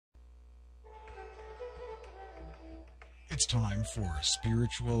it's time for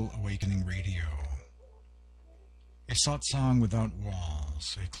Spiritual Awakening Radio. A satsang without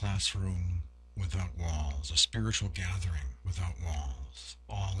walls, a classroom without walls, a spiritual gathering without walls,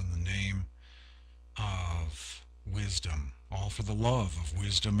 all in the name of wisdom, all for the love of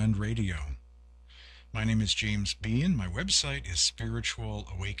wisdom and radio. My name is James Bean. My website is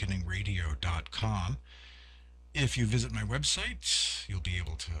spiritualawakeningradio.com. If you visit my website, you'll be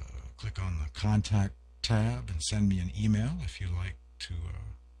able to click on the contact tab and send me an email if you'd like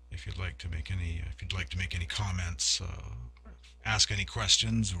to make any comments, ask any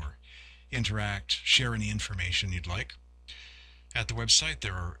questions, or interact, share any information you'd like. At the website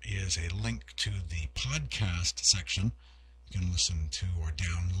there is a link to the podcast section. You can listen to or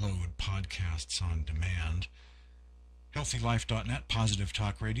download podcasts on demand. HealthyLife.net, Positive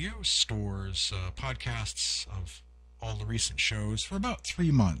Talk Radio, stores podcasts of all the recent shows for about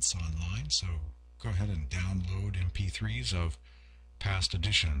 3 months online, so go ahead and download MP3s of past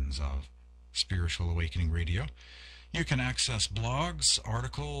editions of Spiritual Awakening Radio. You can access blogs,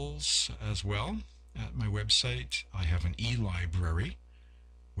 articles as well. At my website, I have an e-library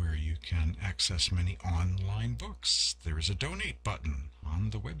where you can access many online books. There is a donate button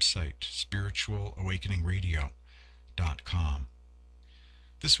on the website, spiritualawakeningradio.com.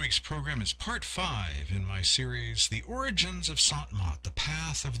 This week's program is part 5 in my series, The Origins of Sant Mat, the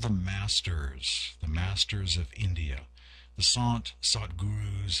Path of the Masters of India, the Sant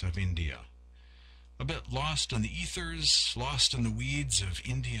Satgurus of India. A bit lost in the ethers, lost in the weeds of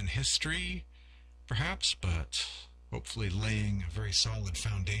Indian history, perhaps, but hopefully laying a very solid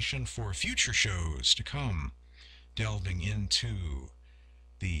foundation for future shows to come, delving into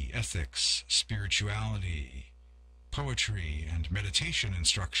the ethics, spirituality, poetry, and meditation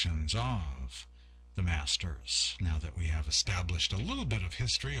instructions of the Masters, now that we have established a little bit of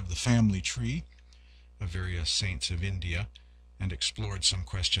history of the family tree of various saints of India, and explored some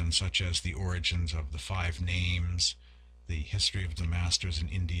questions such as the origins of the 5 names, the history of the Masters in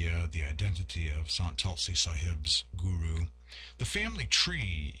India, the identity of Sant Tulsi Sahib's guru, the family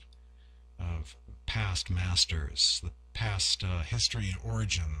tree of past Masters, the past history and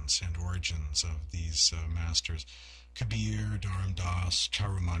origins of these Masters. Kabir, Dharam Das,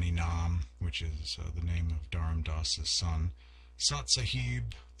 Charumani Nam, which is the name of Dharam Das's son. Sat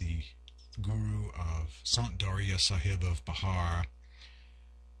Sahib, the guru of Sant Darya Sahib of Bihar,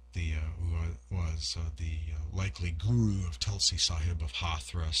 who was the likely guru of Tulsi Sahib of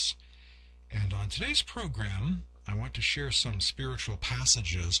Hathras. And on today's program, I want to share some spiritual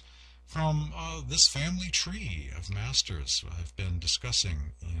passages from this family tree of masters I've been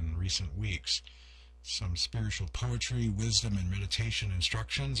discussing in recent weeks. Some spiritual poetry, wisdom, and meditation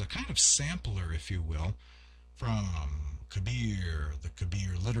instructions, a kind of sampler, if you will, from Kabir, the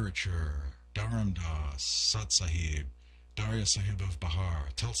Kabir literature, Dharam Das, Sat Sahib, Darya Sahib of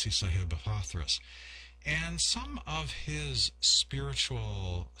Bihar, Tulsi Sahib of Hathras, and some of his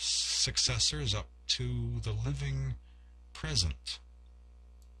spiritual successors up to the living present.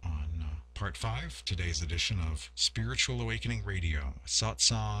 On Part 5, today's edition of Spiritual Awakening Radio, a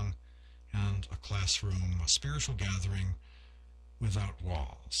satsang and a classroom, a spiritual gathering without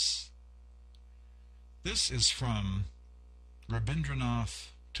walls. This is from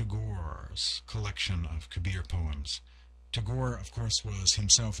Rabindranath Tagore's collection of Kabir poems. Tagore, of course, was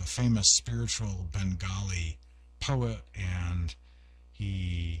himself a famous spiritual Bengali poet, and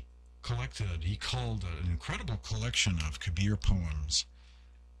he culled an incredible collection of Kabir poems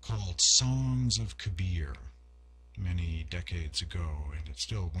called Songs of Kabir many decades ago, and it's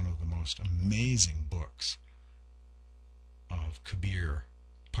still one of the most amazing books of Kabir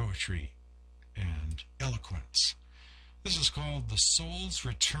poetry and eloquence. This is called The Soul's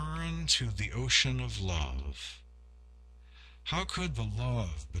Return to the Ocean of Love. How could the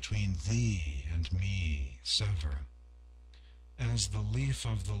love between thee and me sever, as the leaf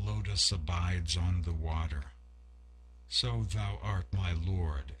of the lotus abides on the water? So thou art my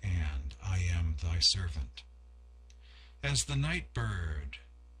Lord, and I am thy servant. As the night bird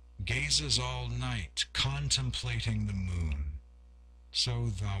gazes all night contemplating the moon, so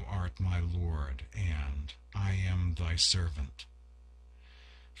thou art my Lord, and I am thy servant.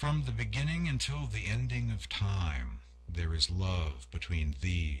 From the beginning until the ending of time, there is love between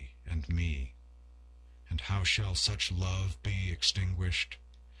thee and me. And how shall such love be extinguished?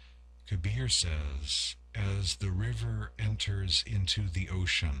 Kabir says, as the river enters into the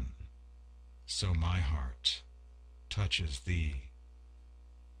ocean, so my heart touches thee.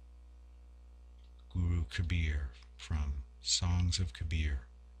 Guru Kabir, from Songs of Kabir,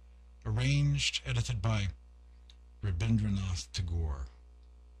 arranged, edited by Rabindranath Tagore,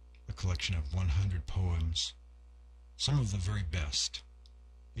 a collection of 100 poems some of the very best.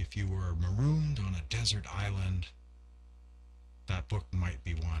 If you were marooned on a desert island, that book might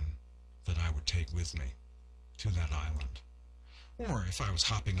be one that I would take with me to that island. Or if I was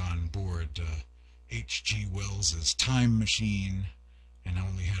hopping on board H.G. Wells's time machine and I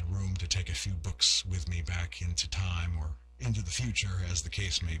only had room to take a few books with me back into time or into the future, as the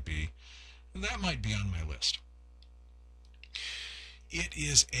case may be, that might be on my list. It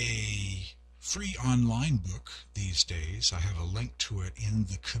is a free online book these days. I have a link to it in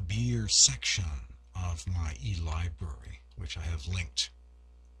the Kabir section of my e-library, which I have linked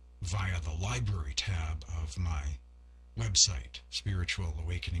via the library tab of my website,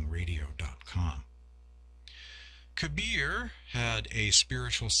 spiritualawakeningradio.com. Kabir had a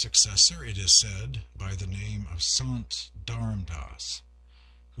spiritual successor, it is said, by the name of Sant Dharam,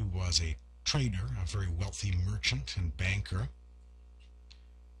 who was a trader, a very wealthy merchant and banker.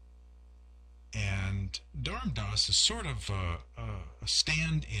 And Dharamdas is sort of a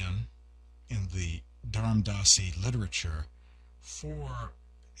stand-in the Dharamdasi literature for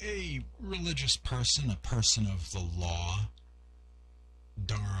a religious person, a person of the law.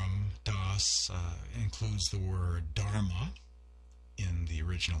 Dharamdas includes the word dharma in the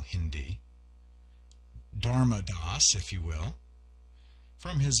original Hindi. Dharmadas, if you will.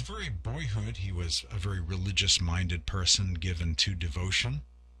 From his very boyhood, he was a very religious-minded person given to devotion,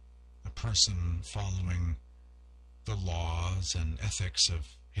 a person following the laws and ethics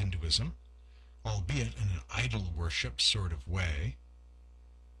of Hinduism, albeit in an idol worship sort of way.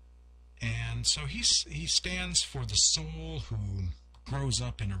 And so he stands for the soul who grows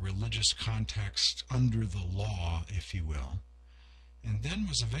up in a religious context under the law, if you will, and then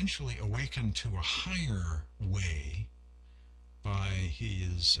was eventually awakened to a higher way by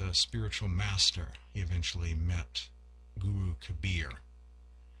his spiritual master. He eventually met Guru Kabir.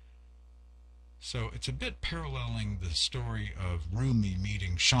 So it's a bit paralleling the story of Rumi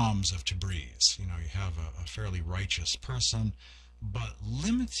meeting Shams of Tabriz. You know, you have a fairly righteous person, but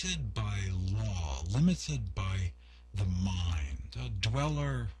limited by law, limited by the mind, a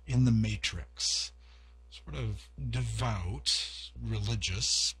dweller in the matrix, sort of devout,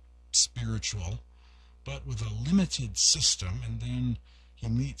 religious, spiritual, but with a limited system. And then he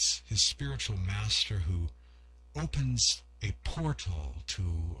meets his spiritual master who opens a portal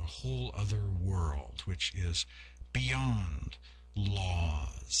to a whole other world, which is beyond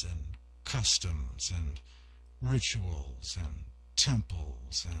laws and customs and rituals and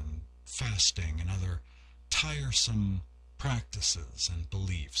temples and fasting and other tiresome practices and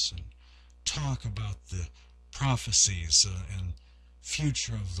beliefs, and talk about the prophecies and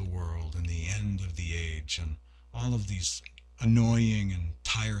future of the world and the end of the age and all of these annoying and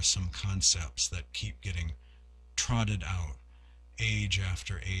tiresome concepts that keep getting trotted out age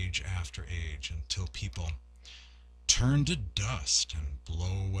after age after age until people turn to dust and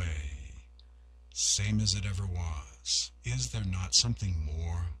blow away, same as it ever was. Is there not something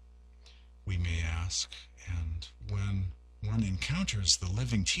more, we may ask? And when one encounters the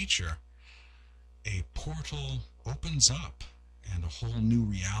living teacher, a portal opens up and a whole new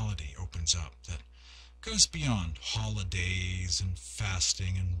reality opens up that goes beyond holidays and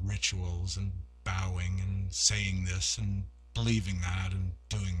fasting and rituals and bowing and saying this and believing that and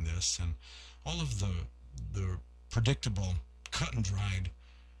doing this and all of the predictable, cut and dried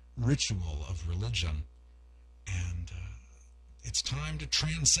ritual of religion. And it's time to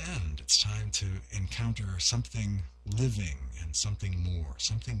transcend. It's time to encounter something living and something more,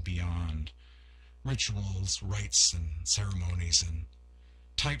 something beyond rituals, rites, and ceremonies, and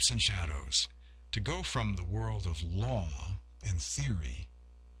types and shadows, to go from the world of law and theory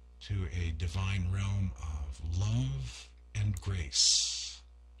to a divine realm of love and grace.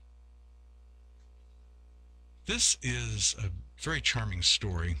 This is a very charming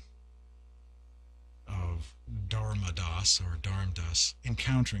story of Dharmadas or Dharamdas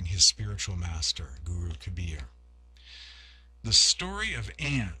encountering his spiritual master, Guru Kabir. The story of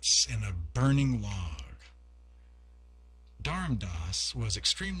ants in a burning log. Dharamdas was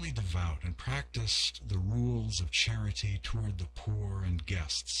extremely devout and practiced the rules of charity toward the poor and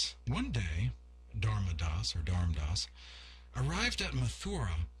guests. One day, Dharamdas arrived at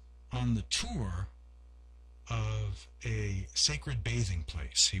Mathura on the tour of a sacred bathing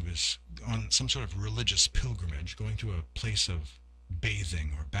place. He was on some sort of religious pilgrimage, going to a place of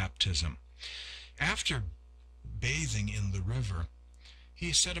bathing or baptism. After bathing in the river,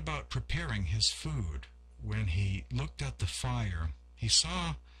 he set about preparing his food. When he looked at the fire, he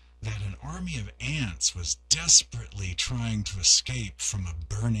saw that an army of ants was desperately trying to escape from a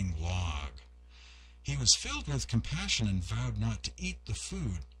burning log. He was filled with compassion and vowed not to eat the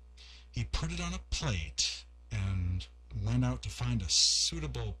food. He put it on a plate and went out to find a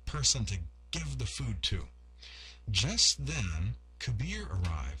suitable person to give the food to. Just then, Kabir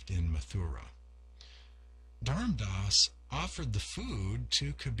arrived in Mathura. Dharam Das offered the food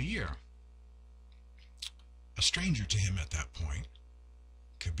to Kabir, a stranger to him at that point.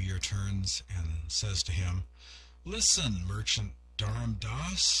 Kabir turns and says to him, "Listen, merchant Dharam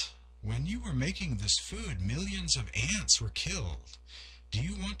Das, when you were making this food, millions of ants were killed. Do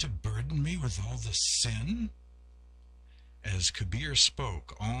you want to burden me with all this sin?" As Kabir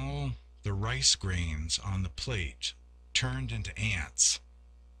spoke, all the rice grains on the plate turned into ants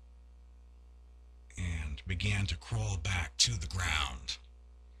and began to crawl back to the ground.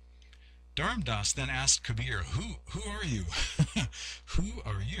 Dharam Das then asked Kabir, Who are you? Who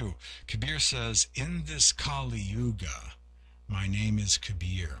are you? Kabir says, "In this Kali Yuga, my name is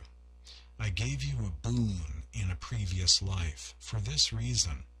Kabir. I gave you a boon in a previous life. For this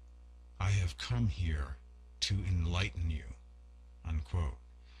reason, I have come here to enlighten you." Unquote.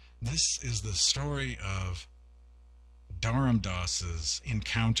 This is the story of Dharam Das's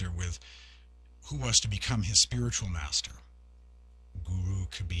encounter with who was to become his spiritual master, Guru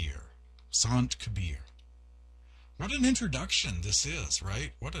Kabir, Sant Kabir. What an introduction this is,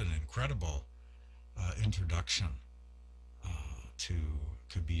 right? What an incredible introduction to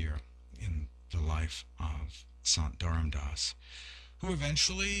Kabir in the life of Sant Dharam Das, who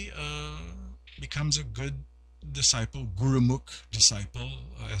eventually becomes a good disciple, Gurumukh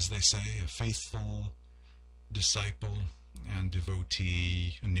disciple, as they say, a faithful disciple and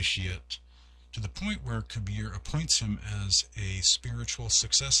devotee, initiate, to the point where Kabir appoints him as a spiritual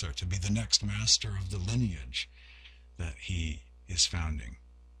successor to be the next master of the lineage that he is founding.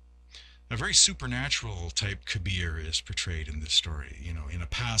 A very supernatural type Kabir is portrayed in this story. You know, in a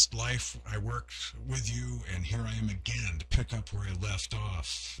past life I worked with you, and here I am again to pick up where I left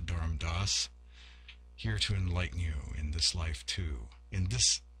off, Dharam Das, here to enlighten you in this life too. In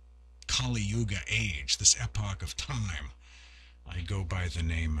this Kali Yuga age, this epoch of time, I go by the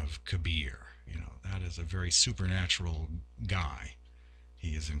name of Kabir. You know, that is a very supernatural guy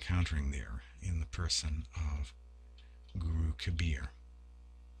he is encountering there in the person of Guru Kabir.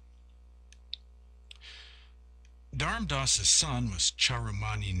 Dharam Das's son was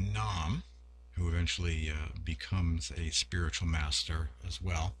Charumani Nam, who eventually becomes a spiritual master as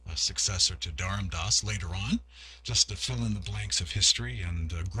well, a successor to Dharam Das later on, just to fill in the blanks of history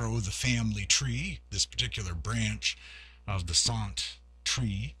and grow the family tree, this particular branch of the Sant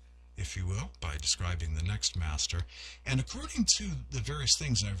tree, if you will, by describing the next master. And according to the various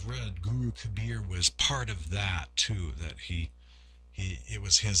things I've read, Guru Kabir was part of that too, that it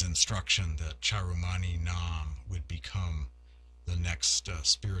was his instruction that Charumani Nam would become the next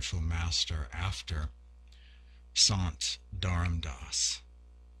spiritual master after Sant Dharam Das.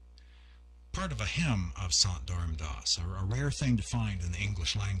 Part of a hymn of Sant Dharam Das, a rare thing to find in the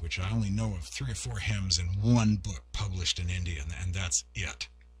English language. I only know of 3 or 4 hymns in one book published in India, and that's it.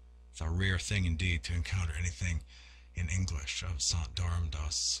 It's a rare thing indeed to encounter anything in English of Sant Dharam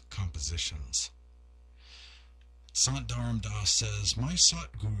Das compositions. Sant Dharam Das says, "My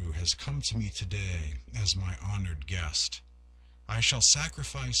Sat Guru has come to me today as my honored guest. I shall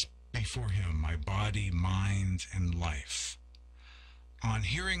sacrifice before him my body, mind, and life. On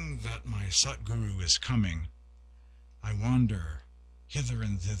hearing that my Sat Guru is coming, I wander hither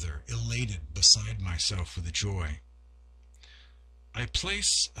and thither, elated beside myself with joy. I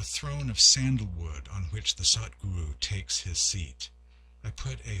place a throne of sandalwood on which the Sat Guru takes his seat. I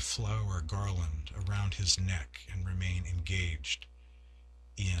put a flower garland around his neck and remain engaged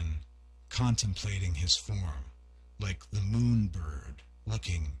in contemplating his form, like the moon bird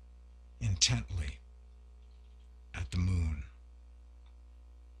looking intently at the moon."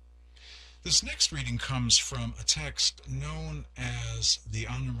 This next reading comes from a text known as the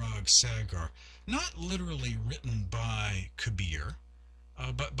Anurag Sagar, not literally written by Kabir,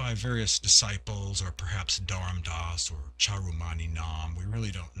 but by various disciples, or perhaps Dharam Das or Charumani Nam. We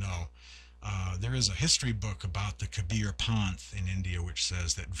really don't know. There is a history book about the Kabir Panth in India which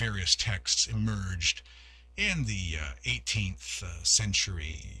says that various texts emerged in the 18th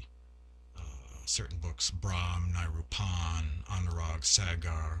century. Certain books, Brahm, Nirupan, Anurag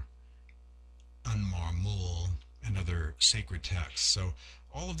Sagar, Anmar Mul, and other sacred texts. So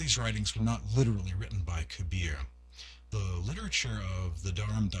all of these writings were not literally written by Kabir. The literature of the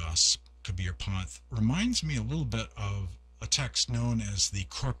Dharam Das Kabir Panth reminds me a little bit of a text known as the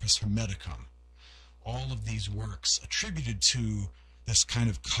Corpus Hermeticum. All of these works attributed to this kind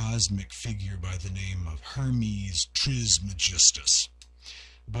of cosmic figure by the name of Hermes Trismegistus.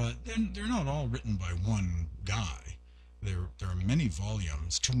 But they're not all written by one guy. There are many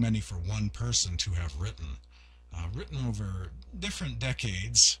volumes, too many for one person to have written, written over different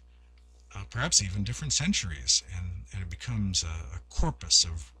decades, perhaps even different centuries, and it becomes a corpus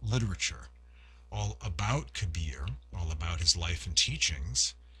of literature all about Kabir, all about his life and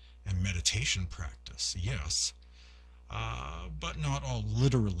teachings and meditation practice, yes, but not all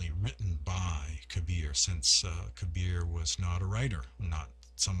literally written by Kabir, since Kabir was not a writer, not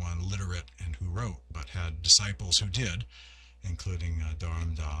someone literate and who wrote, but had disciples who did, including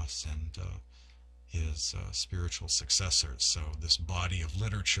Dharam Das and his spiritual successors. So this body of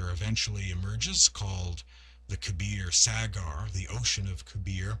literature eventually emerges called the Kabir Sagar, the Ocean of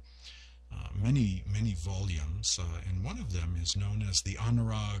Kabir, many volumes, and one of them is known as the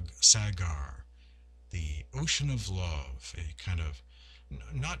Anurag Sagar, the Ocean of Love, a kind of,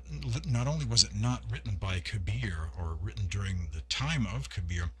 not only was it not written by Kabir or written during the time of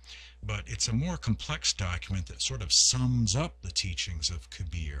Kabir, but it's a more complex document that sort of sums up the teachings of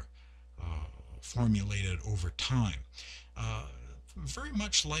Kabir, formulated over time. Very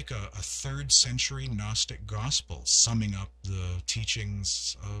much like a 3rd century Gnostic gospel, summing up the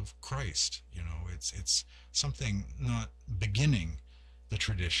teachings of Christ. You know, it's something not beginning the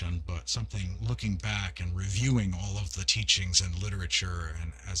tradition, but something looking back and reviewing all of the teachings and literature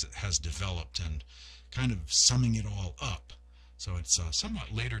and as it has developed and kind of summing it all up. So it's a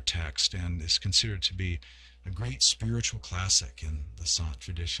somewhat later text and is considered to be a great spiritual classic in the Sant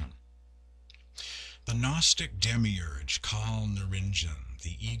tradition. The Gnostic demiurge, Kal Nirinjan,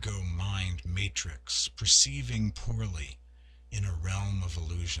 the ego-mind matrix, perceiving poorly in a realm of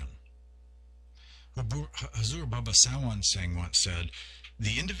illusion. Hazur Baba Sawan Singh once said,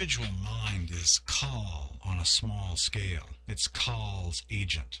 "The individual mind is Kal on a small scale. It's Kal's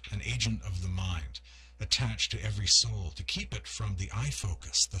agent, an agent of the mind, attached to every soul to keep it from the eye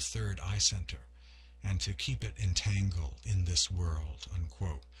focus, the 3rd eye center, and to keep it entangled in this world,"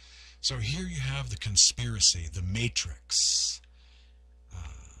 unquote. So here you have the conspiracy, the matrix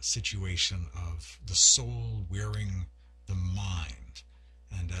situation of the soul wearing the mind.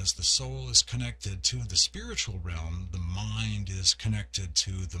 And as the soul is connected to the spiritual realm, the mind is connected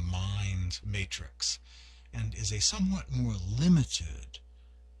to the mind matrix and is a somewhat more limited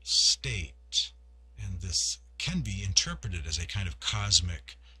state. And this can be interpreted as a kind of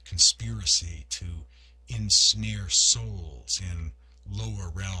cosmic conspiracy to ensnare souls in lower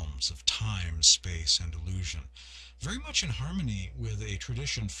realms of time, space, and illusion, very much in harmony with a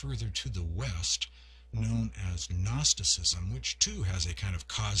tradition further to the west known as Gnosticism, which too has a kind of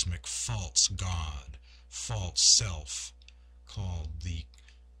cosmic false god, false self, called the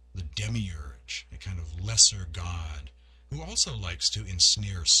demiurge, a kind of lesser god, who also likes to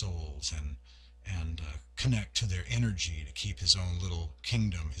ensnare souls and connect to their energy to keep his own little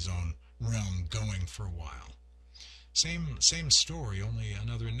kingdom, his own realm going for a while. Same story, only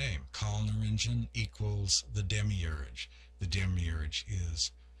another name. Kal Nirinjan equals the demiurge. The demiurge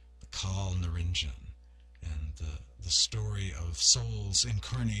is the Kal Nirinjan. And the story of souls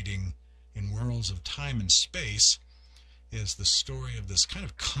incarnating in worlds of time and space is the story of this kind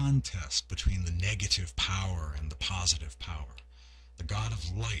of contest between the negative power and the positive power. The god of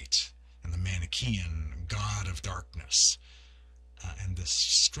light and the Manichaean god of darkness. And this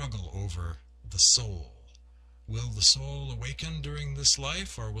struggle over the soul. Will the soul awaken during this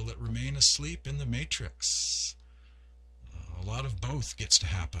life, or will it remain asleep in the matrix? A lot of both gets to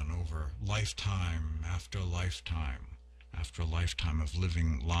happen over lifetime after lifetime after a lifetime of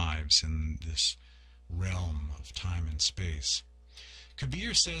living lives in this realm of time and space.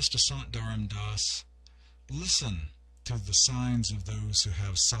 Kabir says to Sant Dharam Das, "Listen to the signs of those who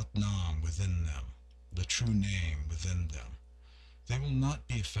have Sat Nam within them, the true name within them. They will not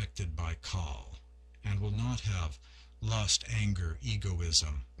be affected by Kal, and will not have lust, anger,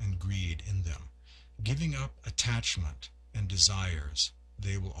 egoism, and greed in them. Giving up attachment and desires,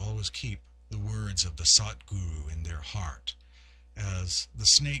 they will always keep the words of the Sat Guru in their heart. As the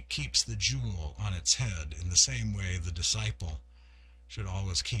snake keeps the jewel on its head, in the same way the disciple should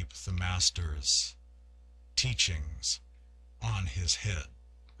always keep the master's teachings on his head."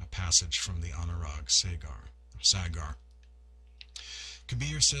 A passage from the Anurag Sagar.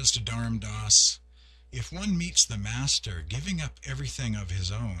 Kabir says to Dharam Das, "If one meets the master, giving up everything of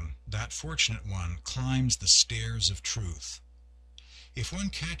his own, that fortunate one climbs the stairs of truth. If one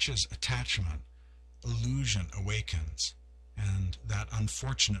catches attachment, illusion awakens, and that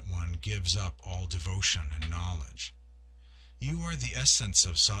unfortunate one gives up all devotion and knowledge. You are the essence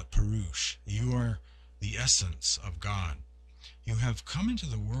of Sat Purush. You are the essence of God. You have come into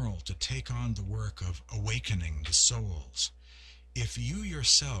the world to take on the work of awakening the souls. If you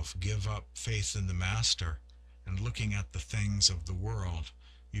yourself give up faith in the Master and looking at the things of the world,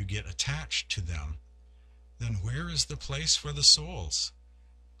 you get attached to them, then where is the place for the souls?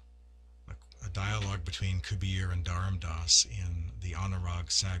 A dialogue between Kabir and Dharam Das in the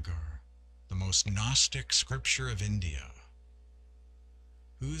Anurag Sagar, the most Gnostic scripture of India.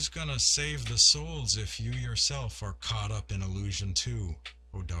 Who's gonna save the souls if you yourself are caught up in illusion too,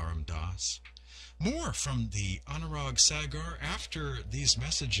 O Dharam Das? More from the Anurag Sagar after these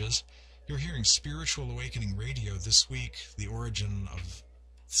messages. You're hearing Spiritual Awakening Radio this week, The Origin of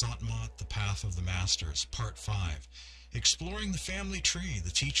Sant Mat, The Path of the Masters, Part 5. Exploring the family tree,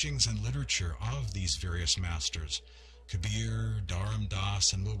 the teachings and literature of these various masters, Kabir, Dharam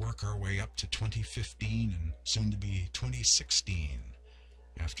Das, and we'll work our way up to 2015 and soon to be 2016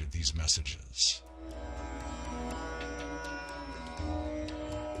 after these messages.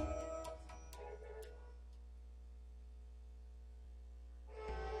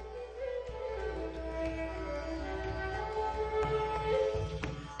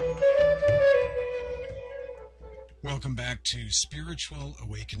 Welcome back to Spiritual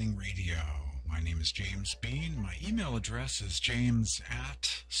Awakening Radio. My name is James Bean. My email address is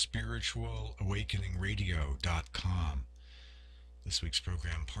james@spiritualawakeningradio.com. This week's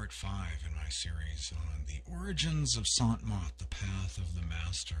program, Part 5 in my series on the origins of Sant Mat, the path of the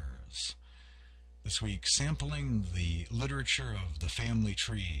masters. This week, sampling the literature of the family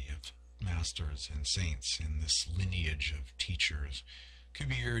tree of masters and saints in this lineage of teachers.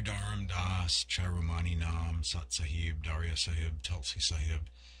 Kabir, Dharam Das, Charumani Nam, Sat Sahib, Rai Sahib, Tulsi Sahib,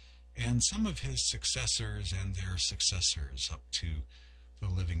 and some of his successors and their successors up to the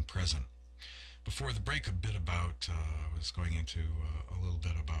living present. Before the break, I was going into a little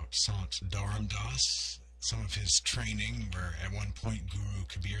bit about Sant Dharam Das, some of his training, where at one point Guru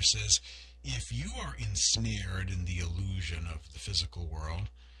Kabir says, if you are ensnared in the illusion of the physical world,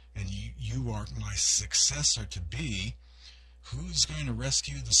 and you are my successor to be, who's going to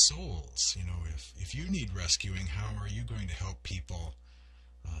rescue the souls? You know, if you need rescuing, how are you going to help people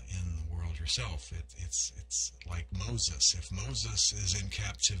in the world yourself? It's like Moses. If Moses is in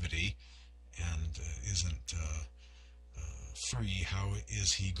captivity and isn't free, how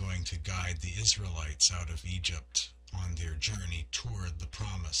is he going to guide the Israelites out of Egypt on their journey toward the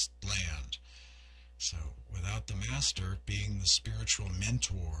promised land? So without the master being the spiritual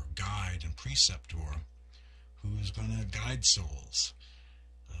mentor, guide, and preceptor, who's going to guide souls?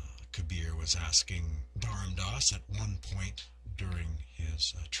 Kabir was asking Dharam Das at one point during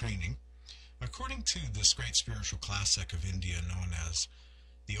his training. According to this great spiritual classic of India known as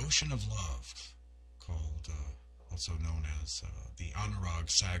The Ocean of Love, called also known as the Anurag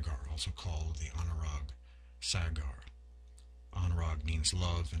Sagar, also called the Anurag Sagar. Anurag means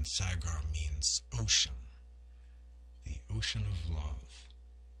love and Sagar means ocean. The ocean of love.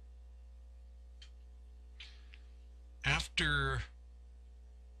 After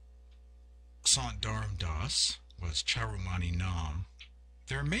Sant Dharam Das was Charumani Nam,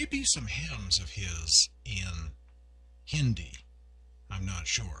 there may be some hymns of his in Hindi. I'm not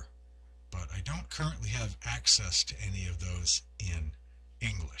sure, but I don't currently have access to any of those in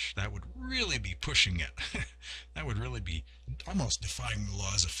English. That would really be pushing it. That would really be almost defying the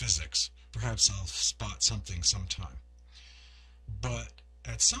laws of physics. Perhaps I'll spot something sometime. But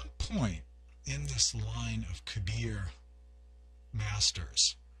at some point in this line of Kabir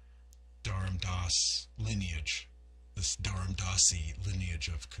masters, Dharam Das lineage, this Dharam Dasi lineage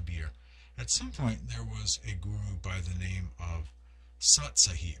of Kabir, at some point there was a guru by the name of Sat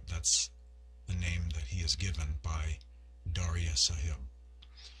Sahib. That's the name that he is given by Rai Sahib.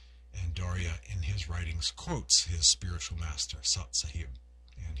 And Darya, in his writings, quotes his spiritual master, Sat Sahib.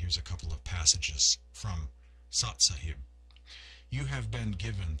 And here's a couple of passages from Sat Sahib. You have been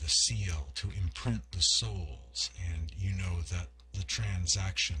given the seal to imprint the souls, and you know that the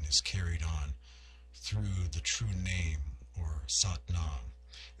transaction is carried on through the true name, or Sat Nam.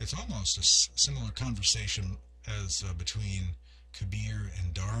 It's almost a similar conversation as between Kabir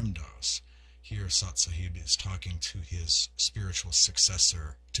and Dharam Das. Here Sat Sahib is talking to his spiritual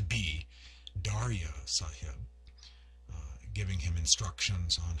successor to be, Darya Sahib, giving him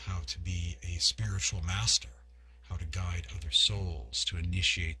instructions on how to be a spiritual master, how to guide other souls, to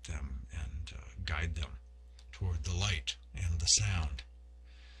initiate them and guide them toward the light and the sound.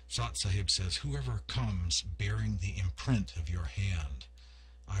 Sat Sahib says, whoever comes bearing the imprint of your hand,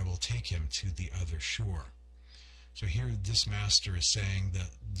 I will take him to the other shore. So here this master is saying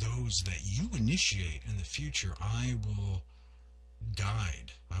that those that you initiate in the future, I will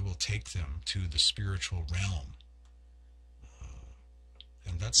guide. I will take them to the spiritual realm.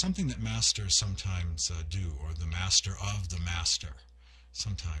 And that's something that masters sometimes do, or the master of the master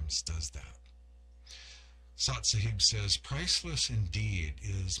sometimes does that. Sat Sahib says, priceless indeed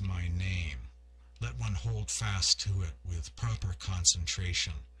is my name. Let one hold fast to it with proper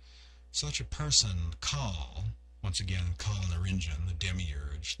concentration. Such a person, Kal, once again Kal Narinjan, the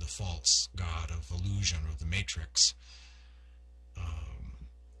demiurge, the false god of illusion or the matrix,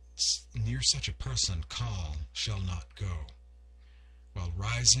 near such a person Kal shall not go. While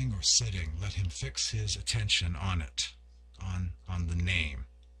rising or sitting, let him fix his attention on it, on the name,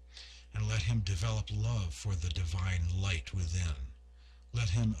 and let him develop love for the divine light within. Let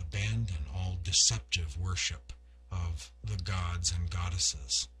him abandon all deceptive worship of the gods and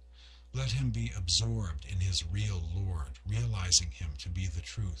goddesses. Let him be absorbed in his real Lord, realizing him to be the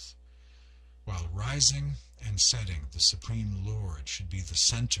truth. While rising and setting, the Supreme Lord should be the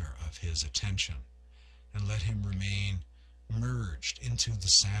center of his attention, and let him remain merged into the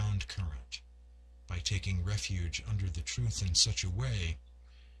sound current. By taking refuge under the truth in such a way,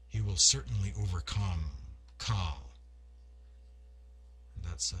 he will certainly overcome Kal. And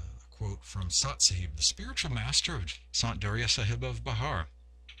that's a quote from Sat Sahib, the spiritual master of Sant Rai Sahib of Bahar.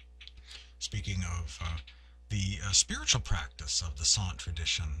 Speaking of the spiritual practice of the Sant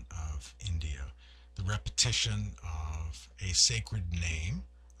tradition of India, the repetition of a sacred name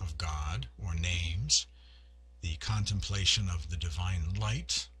of God or names, the contemplation of the divine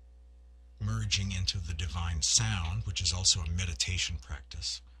light, merging into the divine sound, which is also a meditation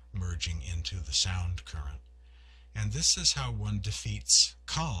practice, merging into the sound current. And this is how one defeats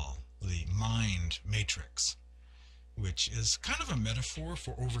Kal, the mind matrix, which is kind of a metaphor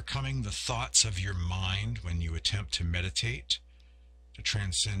for overcoming the thoughts of your mind when you attempt to meditate. To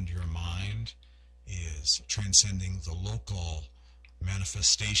transcend your mind is transcending the local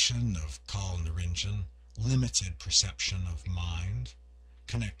manifestation of Kal Narinjan, limited perception of mind,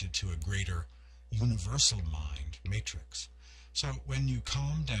 connected to a greater universal mind matrix. So when you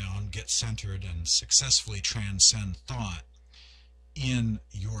calm down, get centered, and successfully transcend thought in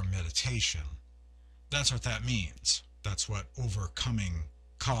your meditation, that's what that means. That's what overcoming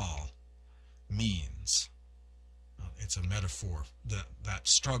Kal means. It's a metaphor, that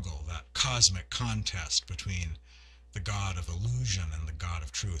struggle, that cosmic contest between the God of illusion and the God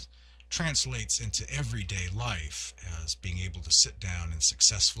of truth translates into everyday life as being able to sit down and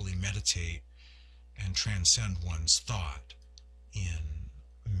successfully meditate and transcend one's thought in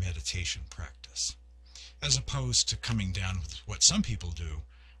meditation practice, as opposed to coming down with what some people do,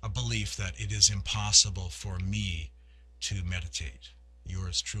 a belief that it is impossible for me to meditate.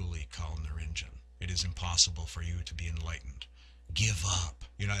 Yours truly, Kal Narinjan. It is impossible for you to be enlightened. Give up.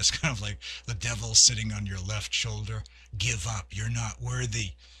 You know, it's kind of like the devil sitting on your left shoulder. Give up. You're not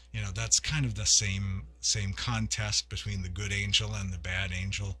worthy. You know, that's kind of the same contest between the good angel and the bad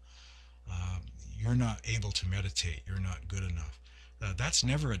angel. You're not able to meditate. You're not good enough. That's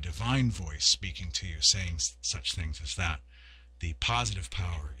never a divine voice speaking to you, saying such things as that. The positive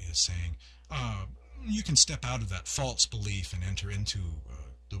power is saying, you can step out of that false belief and enter into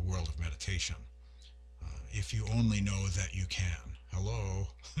the world of meditation. If you only know that you can. Hello?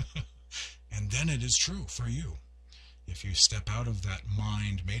 And then it is true for you. If you step out of that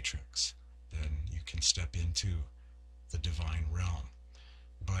mind matrix, then you can step into the divine realm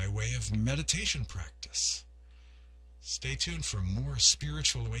by way of meditation practice. Stay tuned for more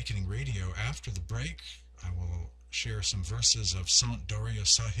Spiritual Awakening Radio. After the break, I will share some verses of Sant Rai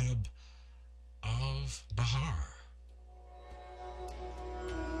Sahib of Bahar.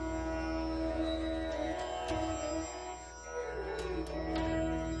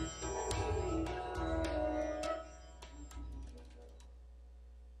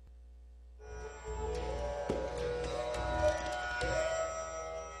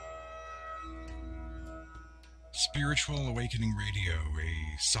 Spiritual Awakening Radio,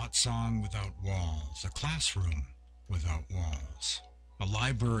 a satsang without walls, a classroom without walls, a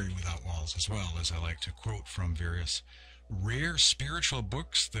library without walls, as well as I like to quote from various rare spiritual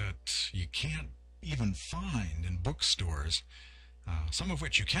books that you can't even find in bookstores, some of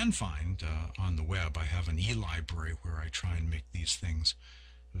which you can find on the web. I have an e-library where I try and make these things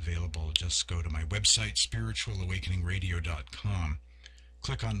available. Just go to my website, spiritualawakeningradio.com.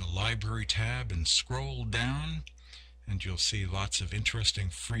 Click on the library tab and scroll down, and you'll see lots of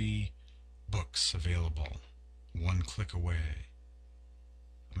interesting free books available, one click away.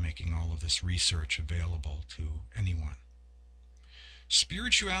 I'm making all of this research available to anyone.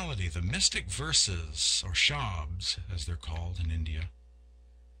 Spirituality, the mystic verses, or shabds, as they're called in India,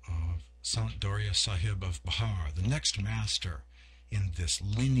 of Sant Rai Sahib of Bahar, the next master in this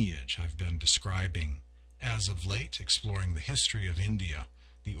lineage I've been describing as of late, exploring the history of India,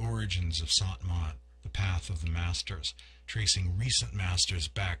 the origins of Sant Mat, the path of the masters, tracing recent masters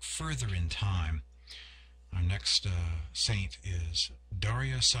back further in time. Our next saint is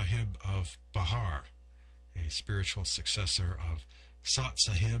Rai Sahib of Bahar, a spiritual successor of Sat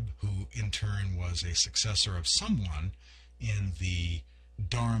Sahib, who in turn was a successor of someone in the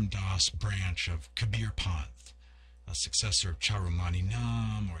Dharam Das branch of Kabir Panth, a successor of Charumani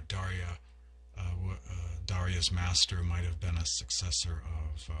Nam, or Darya's master might have been a successor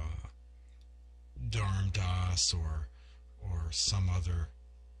of Dharam Das or some other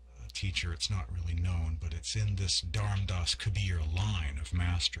teacher. It's not really known, but it's in this Dharam Das Kabir line of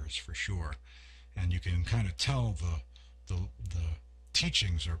masters for sure. And you can kind of tell the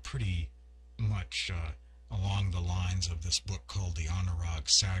teachings are pretty much along the lines of this book called the Anurag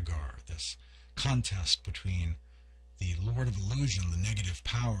Sagar, this contest between the Lord of Illusion, the negative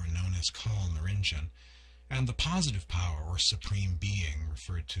power known as Kal Niranjan, and the positive power or supreme being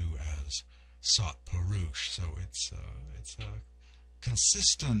referred to as Sat Purush. So it's a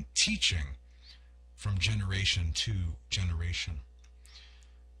consistent teaching from generation to generation.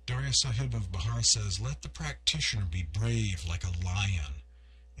 Rai Sahib of Bahar says, "Let the practitioner be brave like a lion,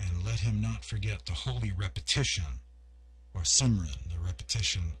 and let him not forget the holy repetition, or Simran, the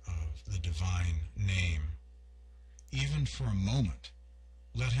repetition of the divine name. Even for a moment,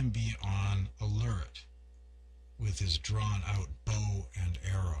 let him be on alert with his drawn-out bow and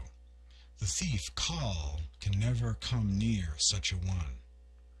arrow. The thief, Kal, can never come near such a one."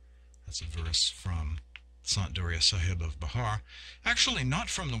 That's a verse from Sant Rai Sahib of Bahar. Actually, not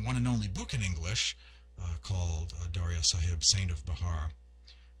from the one and only book in English called Rai Sahib, Saint of Bahar,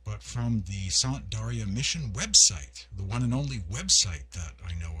 but from the Sant Darya Mission website, the one and only website that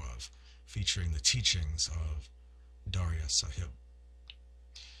I know of, featuring the teachings of Rai Sahib.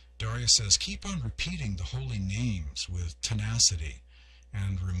 Darya says, "Keep on repeating the holy names with tenacity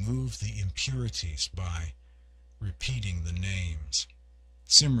and remove the impurities by repeating the names."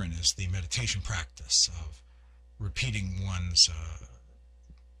 Simran is the meditation practice of repeating one's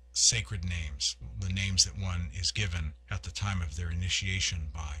sacred names, the names that one is given at the time of their initiation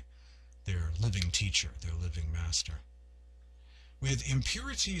by their living teacher, their living master. With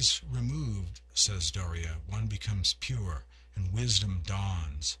impurities removed, says Darya, one becomes pure and wisdom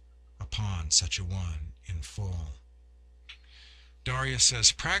dawns upon such a one in full. Darya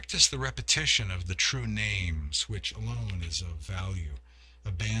says, "Practice the repetition of the true names, which alone is of value.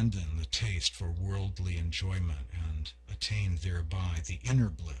 Abandon the taste for worldly enjoyment and attain thereby the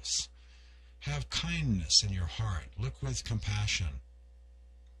inner bliss. Have kindness in your heart. Look with compassion.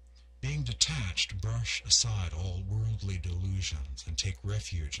 Being detached, brush aside all worldly delusions and take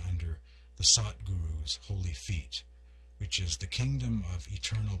refuge under the Sat Guru's holy feet, which is the kingdom of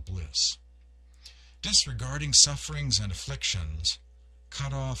eternal bliss. Disregarding sufferings and afflictions,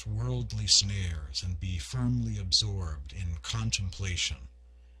 cut off worldly snares and be firmly absorbed in contemplation,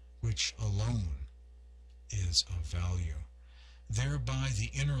 which alone is of value. Thereby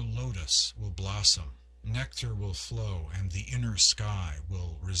the inner lotus will blossom, nectar will flow, and the inner sky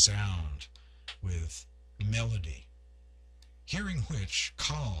will resound with melody, hearing which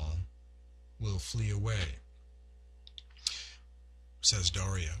Kal will flee away," says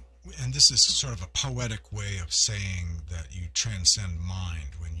Darya. And this is sort of a poetic way of saying that you transcend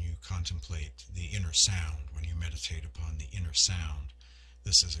mind when you contemplate the inner sound, when you meditate upon the inner sound.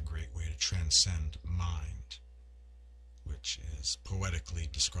 This is a great way to transcend mind, which is poetically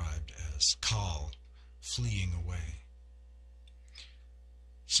described as Kal fleeing away.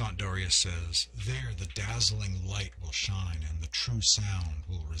 Sant Darya says, "There the dazzling light will shine and the true sound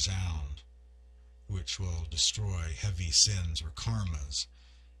will resound, which will destroy heavy sins or karmas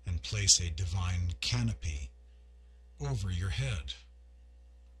and place a divine canopy over your head."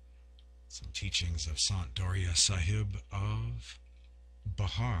 Some teachings of Sant Darya Sahib of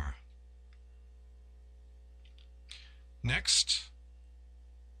Bahar. Next,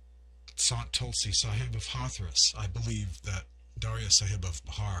 Sant Tulsi Sahib of Hathras. I believe that Darya Sahib of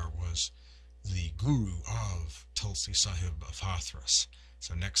Bahar was the guru of Tulsi Sahib of Hathras.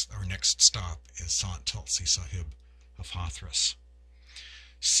 So our next stop is Sant Tulsi Sahib of Hathras.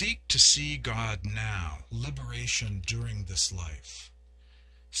 "Seek to see God now, liberation during this life."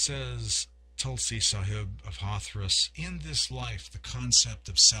 Says Tulsi Sahib of Hathras, "In this life the concept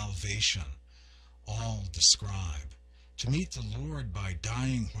of salvation all describe. To meet the Lord by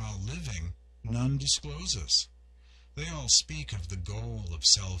dying while living, none discloses. They all speak of the goal of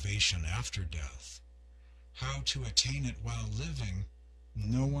salvation after death. How to attain it while living,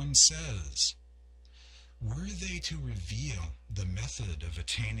 no one says. Were they to reveal the method of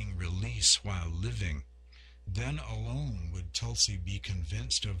attaining release while living, then alone would Tulsi be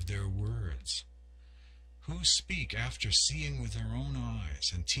convinced of their words. who speak after seeing with their own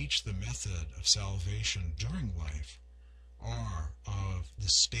eyes and teach the method of salvation during life are of the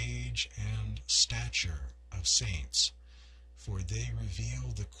stage and stature of saints, for they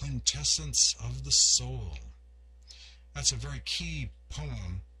reveal the quintessence of the soul. That's a very key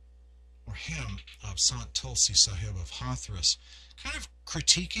poem or hymn of Sant Tulsi Sahib of Hathras, kind of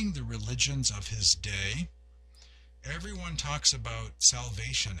critiquing the religions of his day. Everyone talks about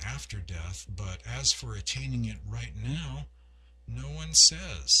salvation after death, but as for attaining it right now, no one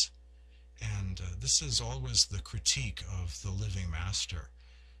says. And this is always the critique of the living master.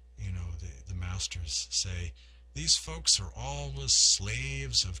 You know, the masters say, these folks are always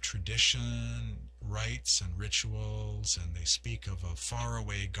slaves of tradition, rites, and rituals, and they speak of a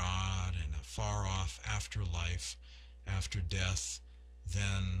faraway God and a far-off afterlife, after death.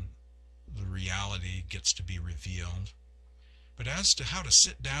 Then the reality gets to be revealed. But as to how to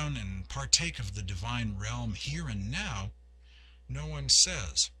sit down and partake of the divine realm here and now, no one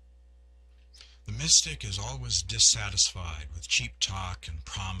says. The mystic is always dissatisfied with cheap talk and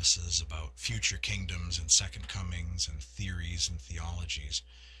promises about future kingdoms and second comings and theories and theologies.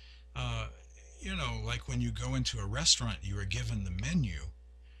 You know, like when you go into a restaurant, you are given the menu,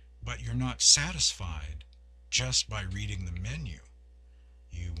 but you're not satisfied just by reading the menu.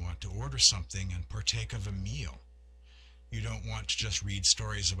 You want to order something and partake of a meal. You don't want to just read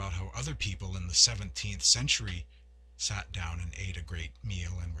stories about how other people in the 17th century sat down and ate a great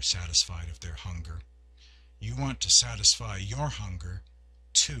meal and were satisfied of their hunger. You want to satisfy your hunger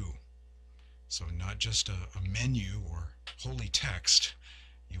too. So not just a menu or holy text,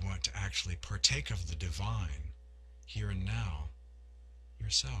 you want to actually partake of the divine here and now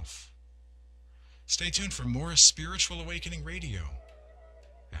yourself. Stay tuned for more Spiritual Awakening Radio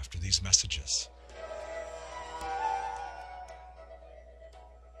after these messages.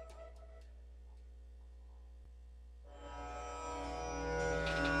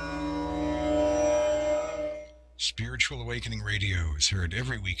 Spiritual Awakening Radio is heard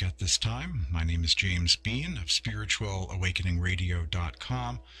every week at this time. My name is James Bean of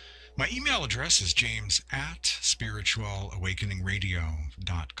spiritualawakeningradio.com. My email address is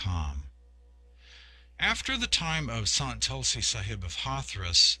james@spiritualawakeningradio.com. After the time of Sant Tulsi Sahib of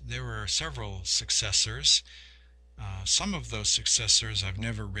Hathras, there were several successors. Some of those successors, I've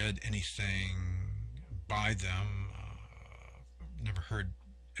never read anything by them, never heard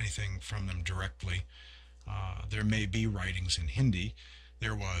anything from them directly. There may be writings in Hindi.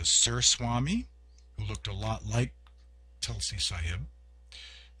 There was Sir Swami, who looked a lot like Tulsi Sahib.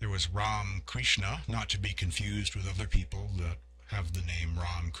 There was Ram Krishna, not to be confused with other people that have the name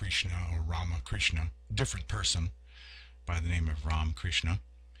Ram Krishna or Rama Krishna, different person by the name of Ram Krishna.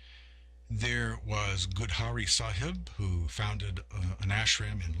 There was Gudhari Sahib, who founded an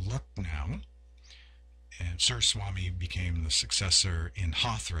ashram in Lucknow, and Sir Swami became the successor in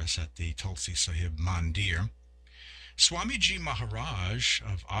Hathras at the Tulsi Sahib Mandir. Swamiji Maharaj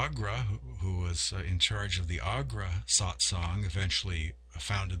of Agra, who was in charge of the Agra satsang, eventually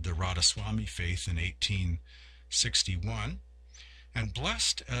founded the Radhasoami faith in 1861. And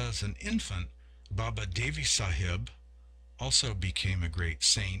blessed as an infant, Baba Devi Sahib also became a great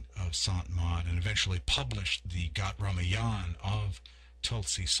saint of Sant Mat and eventually published the Gat Ramayan of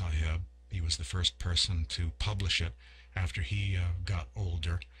Tulsi Sahib. He was the first person to publish it after he got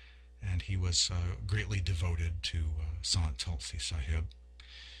older, and he was greatly devoted to Sant Tulsi Sahib.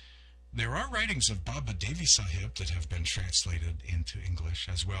 There are writings of Baba Devi Sahib that have been translated into English,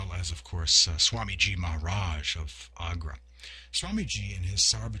 as well as, of course, Swamiji Maharaj of Agra. Swamiji, in his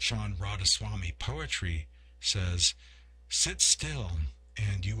Sarbachan Radhasoami poetry, says, "Sit still,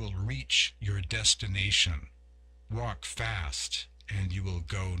 and you will reach your destination. Walk fast, and you will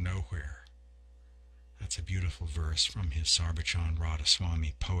go nowhere." That's a beautiful verse from his Sarbachan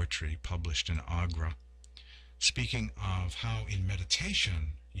Radhasoami poetry, published in Agra, speaking of how in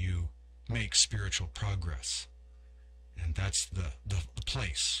meditation you make spiritual progress. And that's the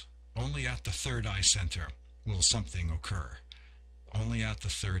place. Only at the third eye center will something occur. Only at the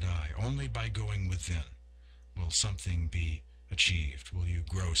third eye, only by going within will something be achieved. Will you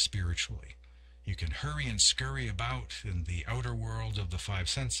grow spiritually? You can hurry and scurry about in the outer world of the five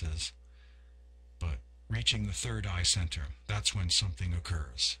senses, but reaching the third eye center, that's when something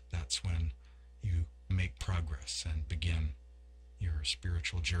occurs. That's when you make progress and begin your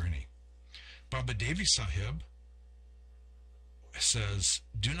spiritual journey. Baba Devi Sahib says,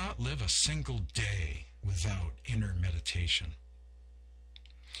 "Do not live a single day without inner meditation."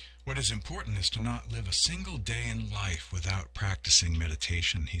 What is important is to not live a single day in life without practicing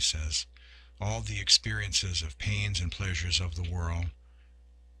meditation, he says. All the experiences of pains and pleasures of the world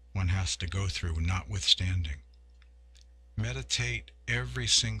one has to go through notwithstanding. Meditate every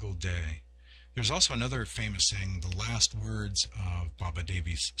single day. There's also another famous saying, the last words of Baba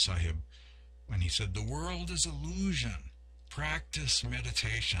Devi Sahib, when he said, "The world is illusion. Practice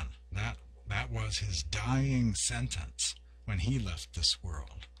meditation." That was his dying sentence when he left this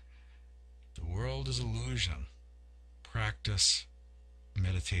world. The world is illusion. Practice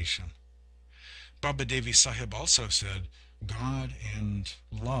meditation. Baba Devi Sahib also said, God and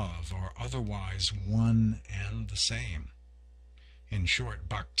love are otherwise one and the same. In short,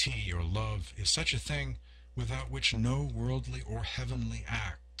 bhakti, or love, is such a thing without which no worldly or heavenly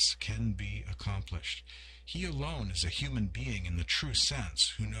acts can be accomplished. He alone is a human being in the true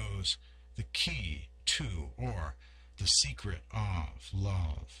sense who knows the key to, or the secret of,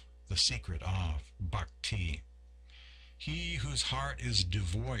 love, the secret of bhakti. He whose heart is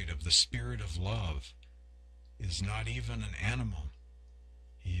devoid of the spirit of love is not even an animal.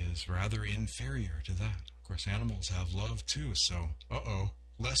 He is rather inferior to that. Of course, animals have love too, so,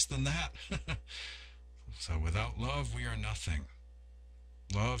 less than that. So without love, we are nothing.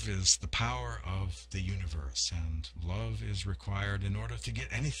 Love is the power of the universe, and love is required in order to get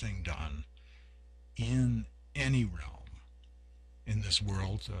anything done in any realm. In this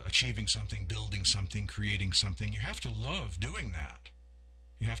world, achieving something, building something, creating something, you have to love doing that.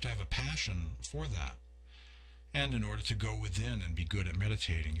 You have to have a passion for that. And in order to go within and be good at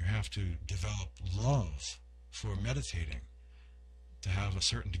meditating, you have to develop love for meditating, to have a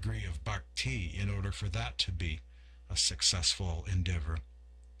certain degree of bhakti in order for that to be a successful endeavor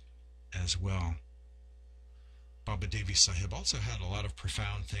as well. Baba Devi Sahib also had a lot of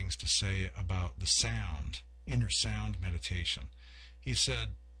profound things to say about the sound, inner sound meditation. He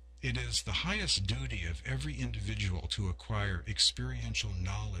said, "It is the highest duty of every individual to acquire experiential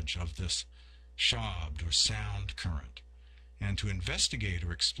knowledge of this Shabda, or sound current, and to investigate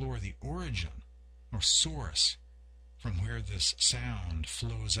or explore the origin or source from where this sound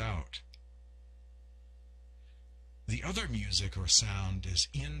flows out. The other music or sound is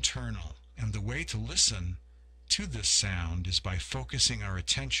internal, and the way to listen to this sound is by focusing our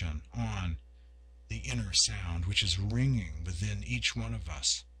attention on the inner sound, which is ringing within each one of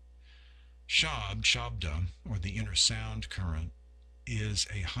us. Shabda, or the inner sound current, is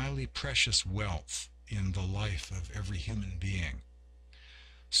a highly precious wealth in the life of every human being.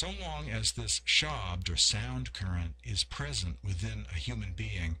 So long as this Shabda, or sound current, is present within a human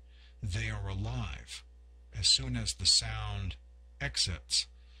being, they are alive. As soon as the sound exits,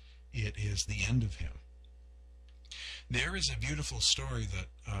 it is the end of him. There is a beautiful story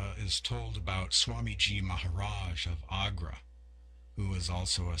that is told about Swamiji Maharaj of Agra, who was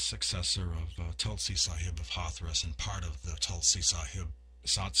also a successor of Tulsi Sahib of Hathras and part of the Tulsi Sahib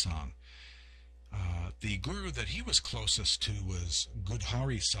satsang. The guru that he was closest to was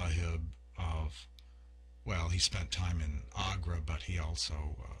Gudhari Sahib of, well, he spent time in Agra, but he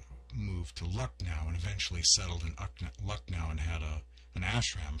also moved to Lucknow and eventually settled in Lucknow and had an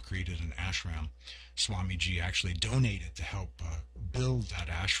ashram, created an ashram. Swamiji actually donated to help build that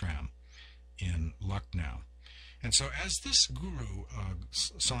ashram in Lucknow. And so as this guru,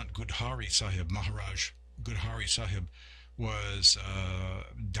 Sant Gudhari Sahib, Maharaj Gudhari Sahib, was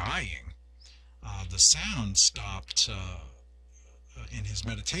dying, the sound stopped in his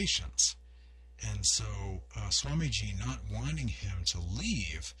meditations. And so Swamiji, not wanting him to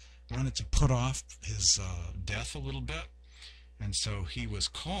leave, wanted to put off his death a little bit. And so he was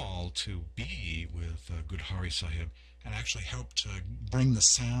called to be with Gudhari Sahib and actually help to bring the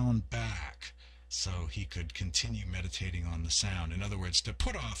sound back so he could continue meditating on the sound. In other words, to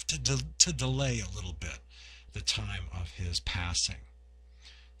put off, to delay a little bit the time of his passing.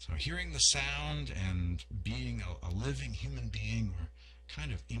 So hearing the sound and being a living human being were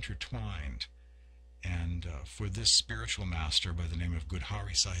kind of intertwined. And for this spiritual master by the name of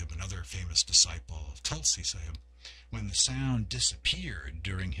Gudhari Sahib, another famous disciple of Tulsi Sahib, when the sound disappeared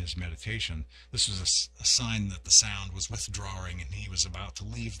during his meditation, this was a sign that the sound was withdrawing and he was about to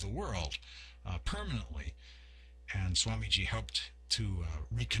leave the world permanently. And Swamiji helped to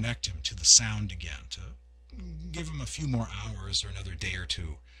reconnect him to the sound again, to give him a few more hours or another day or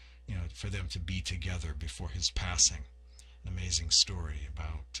two, for them to be together before his passing. An amazing story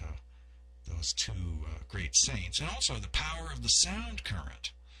about those two great saints, and also the power of the sound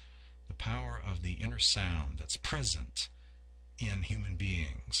current, the power of the inner sound that's present in human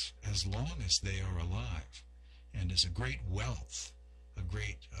beings as long as they are alive, and is a great wealth, a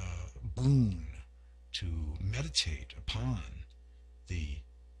great boon to meditate upon the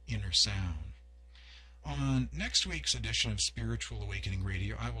inner sound. On next week's edition of Spiritual Awakening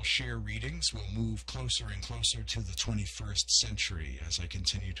Radio, I will share readings. We'll move closer and closer to the 21st century as I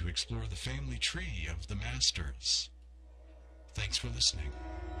continue to explore the family tree of the Masters. Thanks for listening.